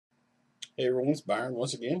Hey everyone, it's Byron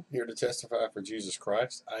once again, here to testify for Jesus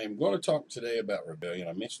Christ. I am going to talk today about rebellion.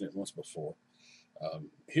 I mentioned it once before.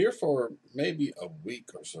 Here for maybe a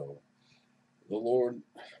week or so, the Lord,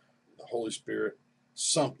 the Holy Spirit,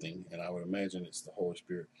 something, and I would imagine it's the Holy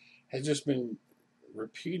Spirit, has just been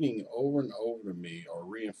repeating over and over to me or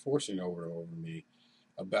reinforcing over and over to me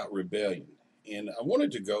about rebellion. And I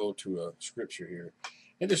wanted to go to a scripture here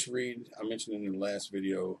and just read. I mentioned in the last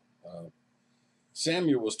video,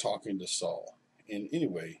 Samuel was talking to Saul. And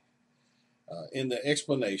anyway, in the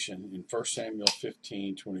explanation in 1 Samuel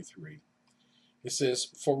 15:23, it says,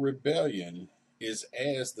 "For rebellion is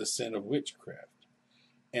as the sin of witchcraft,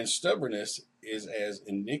 and stubbornness is as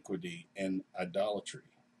iniquity and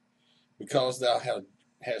idolatry. Because thou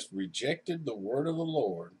hast rejected the word of the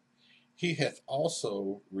Lord, he hath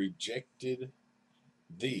also rejected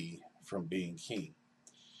thee from being king."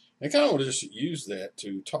 And I kind of want to just use that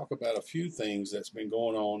to talk about a few things that's been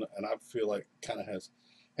going on, and I feel like kind of has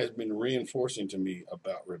been reinforcing to me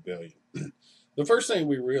about rebellion. The first thing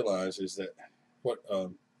we realize is that what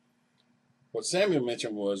Samuel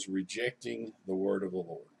mentioned was rejecting the word of the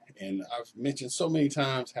Lord. And I've mentioned so many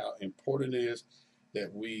times how important it is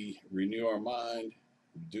that we renew our mind,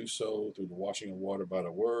 do so through the washing of water by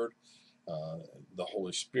the word. The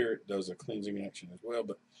Holy Spirit does a cleansing action as well,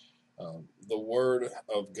 but the Word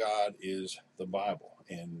of God is the Bible,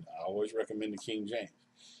 and I always recommend the King James.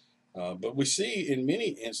 But we see in many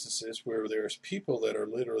instances where there's people that are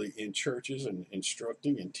literally in churches and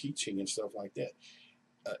instructing and teaching and stuff like that.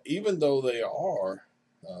 Even though they are,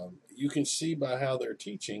 you can see by how they're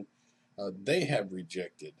teaching, they have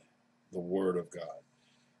rejected the Word of God.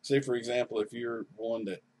 Say, for example, if you're one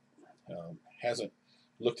that hasn't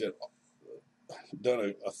looked at,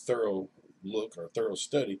 done a thorough look or a thorough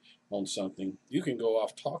study on something, you can go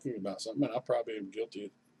off talking about something, and I probably am guilty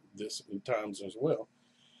of this in times as well.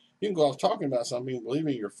 You can go off talking about something,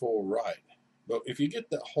 believing you're full right. But if you get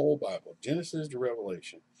the whole Bible, Genesis to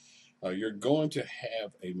Revelation, you're going to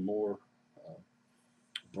have a more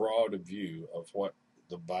broad view of what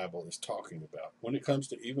the Bible is talking about when it comes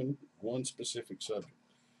to even one specific subject.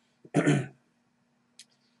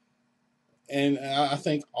 And I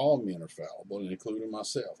think all men are fallible, including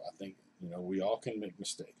myself. I think, we all can make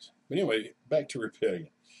mistakes. But anyway, back to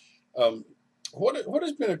rebellion. What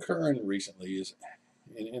has been occurring recently is,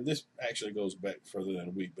 and this actually goes back further than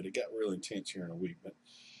a week, but it got real intense here in a week. But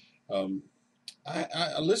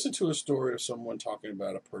I listened to a story of someone talking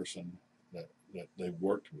about a person that they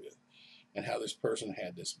worked with, and how this person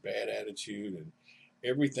had this bad attitude and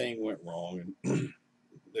everything went wrong, and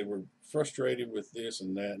they were frustrated with this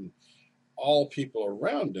and that, and all people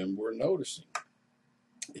around them were noticing.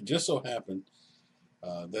 It just so happened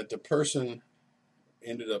that the person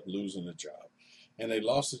ended up losing the job, and they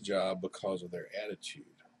lost the job because of their attitude.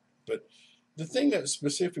 But the thing that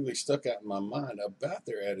specifically stuck out in my mind about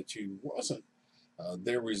their attitude wasn't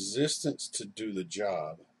their resistance to do the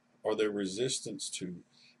job or their resistance to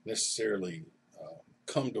necessarily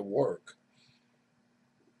come to work.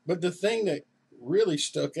 But the thing that really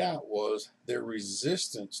stuck out was their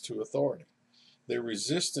resistance to authority, their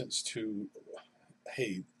resistance to,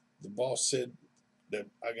 hey, the boss said that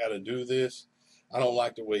I got to do this. I don't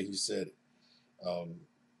like the way he said it.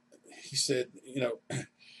 He said,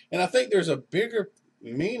 and I think there's a bigger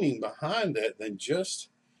meaning behind that than just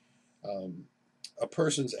a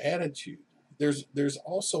person's attitude. There's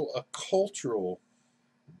also a cultural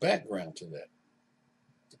background to that.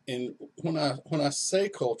 And when I say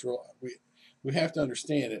cultural, we have to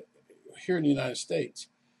understand it. Here in the United States,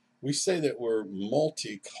 we say that we're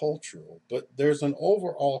multicultural, but there's an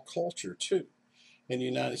overall culture too in the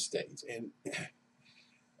United States, and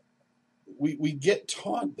we get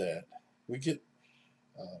taught that. We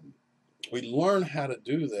learn how to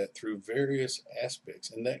do that through various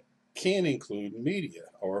aspects, and that can include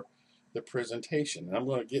media or the presentation. And I'm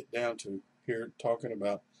going to get down to here talking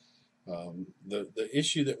about the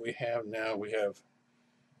issue that we have now. We have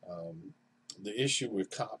the issue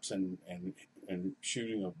with cops and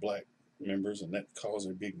shooting of black members, and that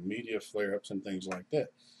causing big media flare-ups and things like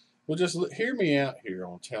that. Well, just hear me out here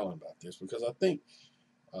on telling about this, because I think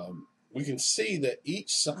we can see that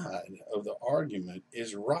each side of the argument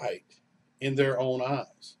is right in their own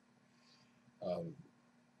eyes.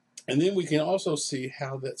 And then we can also see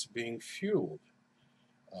how that's being fueled.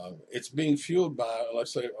 It's being fueled by,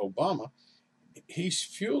 let's say, Obama. He's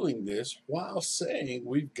fueling this while saying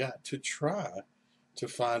we've got to try to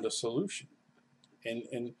find a solution.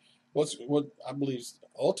 And what I believe is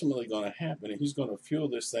ultimately going to happen, and he's going to fuel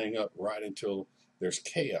this thing up right until there's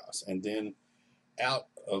chaos. And then out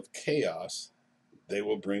of chaos, they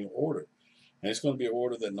will bring order. And it's going to be an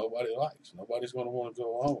order that nobody likes. Nobody's going to want to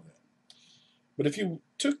go along with it. But if you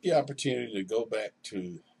took the opportunity to go back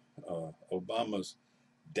to Obama's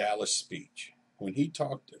Dallas speech, when he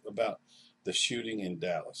talked about the shooting in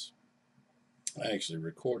Dallas, I actually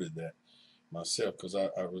recorded that myself because I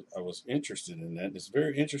was interested in that. It's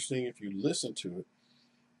very interesting if you listen to it.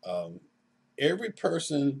 Every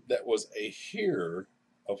person that was a hearer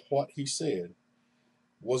of what he said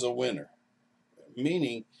was a winner,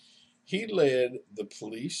 meaning he led the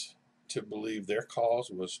police to believe their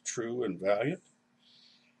cause was true and valiant.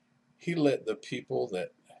 He led the people that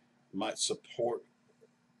might support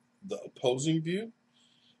the opposing view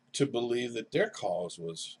to believe that their cause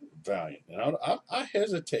was valiant. And I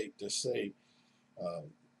hesitate to say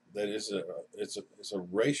that it's a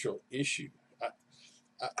racial issue.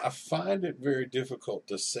 I find it very difficult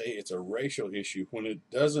to say it's a racial issue when it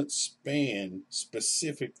doesn't span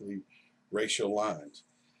specifically racial lines.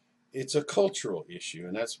 It's a cultural issue,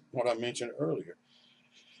 and that's what I mentioned earlier.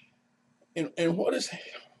 And what is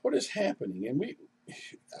happening? And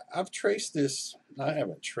I've traced this. I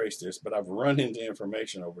haven't traced this, but I've run into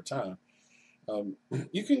information over time.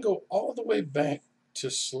 You can go all the way back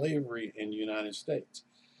to slavery in the United States.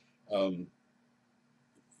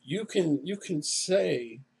 You can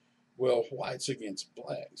say, well, whites against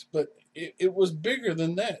blacks, but it was bigger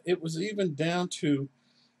than that. It was even down to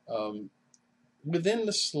within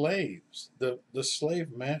the slaves, the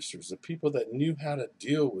slave masters, the people that knew how to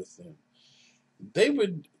deal with them. They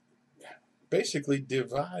would basically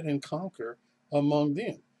divide and conquer among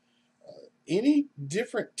them. Any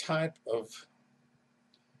different type of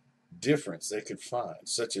difference they could find,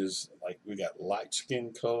 such as like we got light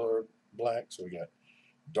skin colored blacks, we got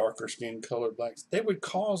darker skin colored blacks, they would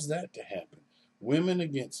cause that to happen. Women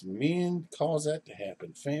against men cause that to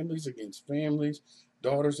happen. Families against families,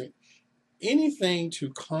 daughters, anything to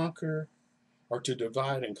conquer or to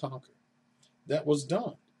divide and conquer. That was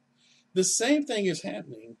done. The same thing is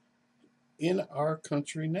happening in our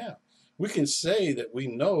country now. We can say that we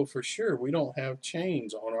know for sure we don't have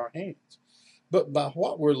chains on our hands. But by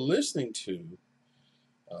what we're listening to,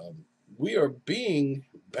 we are being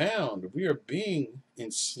bound. We are being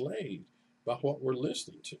enslaved by what we're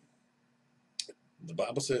listening to. The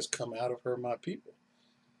Bible says, come out of her, my people.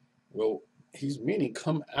 Well, he's meaning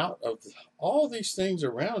come out of all these things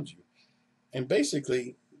around you and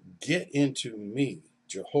basically get into me,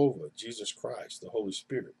 Jehovah, Jesus Christ, the Holy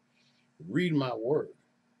Spirit. Read my word.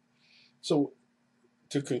 So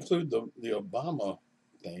to conclude the Obama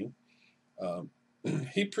thing,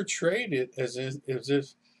 he portrayed it as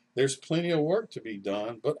if there's plenty of work to be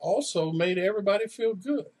done, but also made everybody feel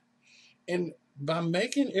good. And by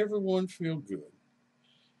making everyone feel good,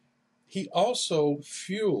 he also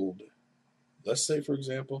fueled, let's say, for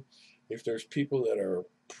example, if there's people that are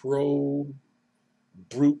pro-brute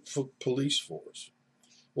police force,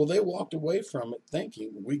 well, they walked away from it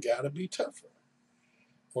thinking we got to be tougher.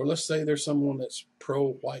 Or let's say there's someone that's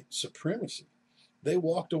pro-white supremacy. They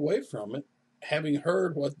walked away from it having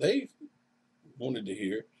heard what they wanted to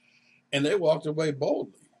hear, and they walked away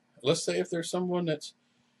boldly. Let's say if there's someone that's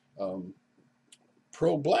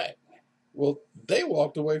pro-black, well, they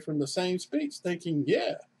walked away from the same speech thinking,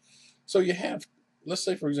 yeah. So you have, let's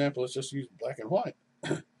say, for example, let's just use black and white.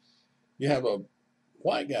 You have a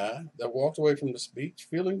white guy that walked away from the speech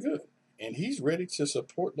feeling good, and he's ready to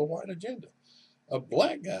support the white agenda. A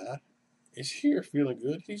black guy is here feeling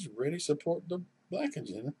good. He's ready to support the black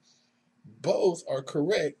agenda. Both are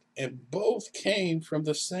correct, and both came from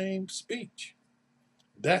the same speech.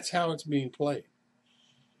 That's how it's being played.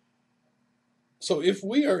 So if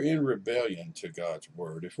we are in rebellion to God's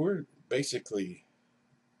word, if we're basically,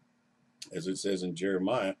 as it says in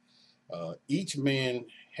Jeremiah, each man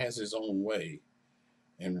has his own way,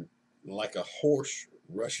 and like a horse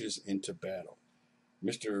rushes into battle.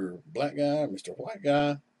 Mr. Black guy, Mr. White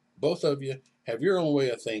guy, both of you have your own way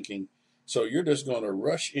of thinking, so you're just going to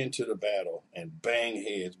rush into the battle and bang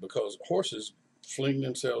heads because horses fling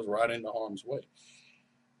themselves right into harm's way.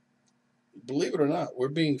 Believe it or not, we're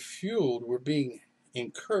being fueled, we're being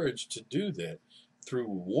encouraged to do that through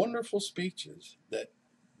wonderful speeches that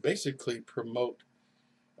basically promote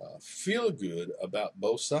feel good about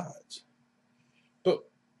both sides. But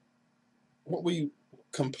what we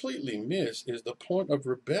completely miss is the point of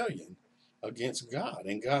rebellion against God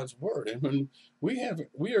and God's word. And when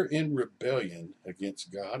we are in rebellion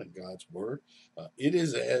against God and God's word, it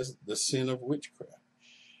is as the sin of witchcraft.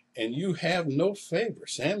 And you have no favor.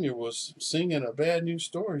 Samuel was singing a bad news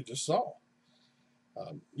story to Saul.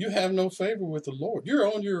 You have no favor with the Lord.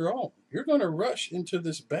 You're on your own. You're going to rush into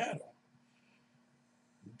this battle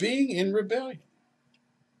being in rebellion.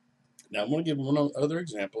 Now, I'm going to give one other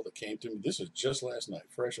example that came to me. This is just last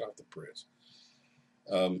night, fresh off the press.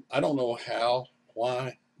 I don't know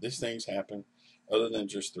why these things happen other than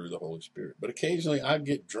just through the Holy Spirit. But occasionally I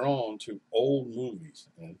get drawn to old movies.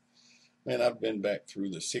 And man, I've been back through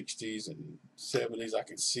the 60s and 70s. I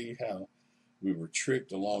can see how we were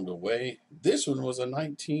tricked along the way. This one was a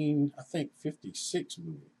 56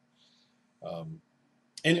 movie.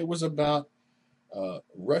 And it was about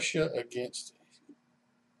Russia against,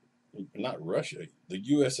 not Russia, the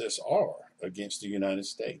USSR against the United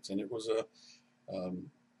States. And it was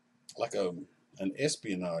like an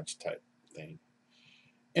espionage type thing.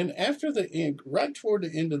 And after the end, right toward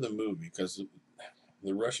the end of the movie, because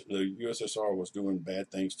the USSR was doing bad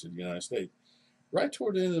things to the United States, right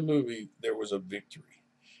toward the end of the movie, there was a victory.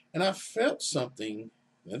 And I felt something,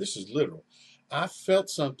 and this is literal, I felt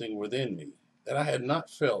something within me that I had not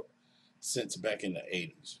felt since back in the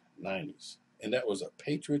 80s, 90s. And that was a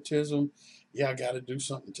patriotism. Yeah, I got to do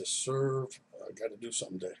something to serve. I got to do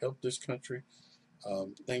something to help this country.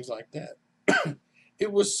 Things like that.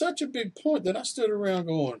 It was such a big point that I stood around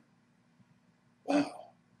going,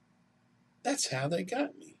 wow, that's how they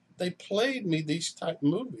got me. They played me these type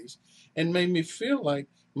movies and made me feel like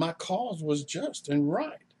my cause was just and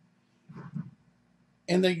right.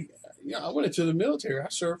 And I went into the military. I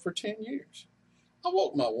served for 10 years. I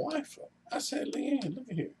woke my wife up. I said, Leanne, look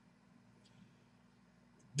at here.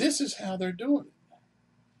 This is how they're doing it.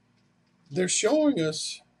 They're showing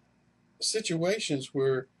us situations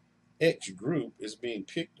where X group is being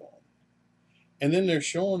picked on. And then they're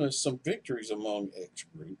showing us some victories among X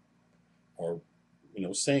group, or,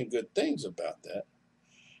 saying good things about that.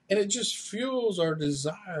 And it just fuels our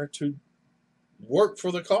desire to work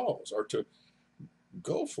for the cause or to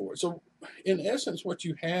go for it. So, in essence, what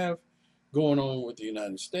you have going on with the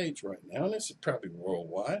United States right now, and this is probably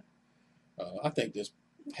worldwide, I think this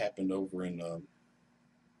happened over in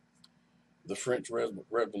the French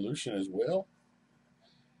Revolution as well.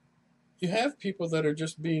 You have people that are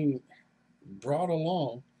just being brought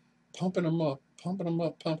along, pumping them up, pumping them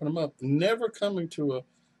up, pumping them up, never coming to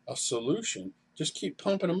a solution. Just keep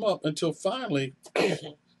pumping them up until finally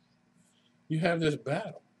you have this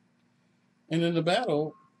battle. And in the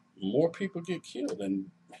battle, more people get killed.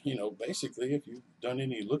 And, basically, if you've done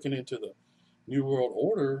any looking into the New World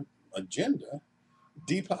Order agenda,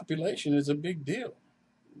 depopulation is a big deal.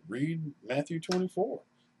 Read Matthew 24.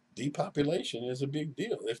 Depopulation is a big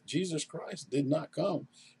deal. If Jesus Christ did not come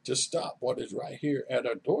to stop what is right here at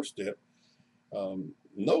our doorstep,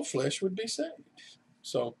 no flesh would be saved.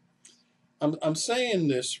 So I'm saying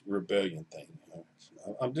this rebellion thing.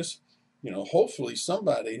 I'm just, hopefully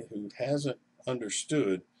somebody who hasn't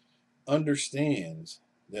understood understands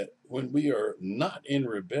that when we are not in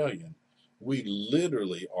rebellion, we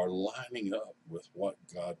literally are lining up with what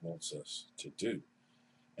God wants us to do.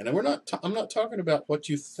 And I'm not talking about what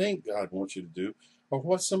you think God wants you to do or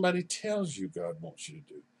what somebody tells you God wants you to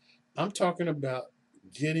do. I'm talking about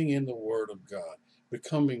getting in the Word of God,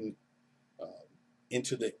 becoming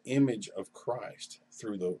into the image of Christ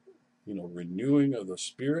through the renewing of the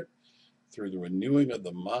Spirit, through the renewing of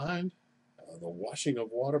the mind, the washing of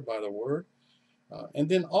water by the Word, and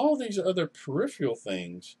then all these other peripheral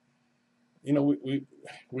things. We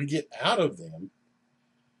get out of them.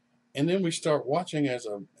 And then we start watching as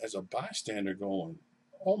a bystander going,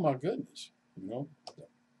 oh my goodness,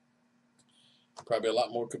 Probably a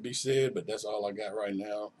lot more could be said, but that's all I got right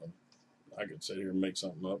now. I could sit here and make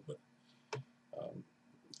something up, but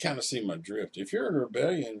kind of see my drift. If you're in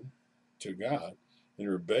rebellion to God, in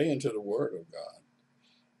rebellion to the Word of God,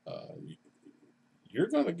 you're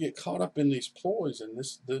going to get caught up in these ploys, and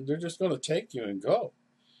they're just going to take you and go.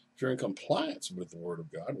 If you're in compliance with the Word of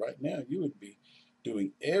God right now, you would be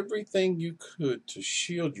doing everything you could to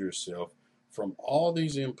shield yourself from all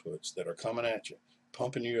these inputs that are coming at you,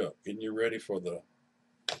 pumping you up, getting you ready for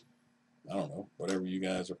whatever you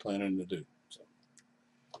guys are planning to do. So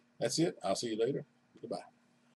that's it. I'll see you later. Goodbye.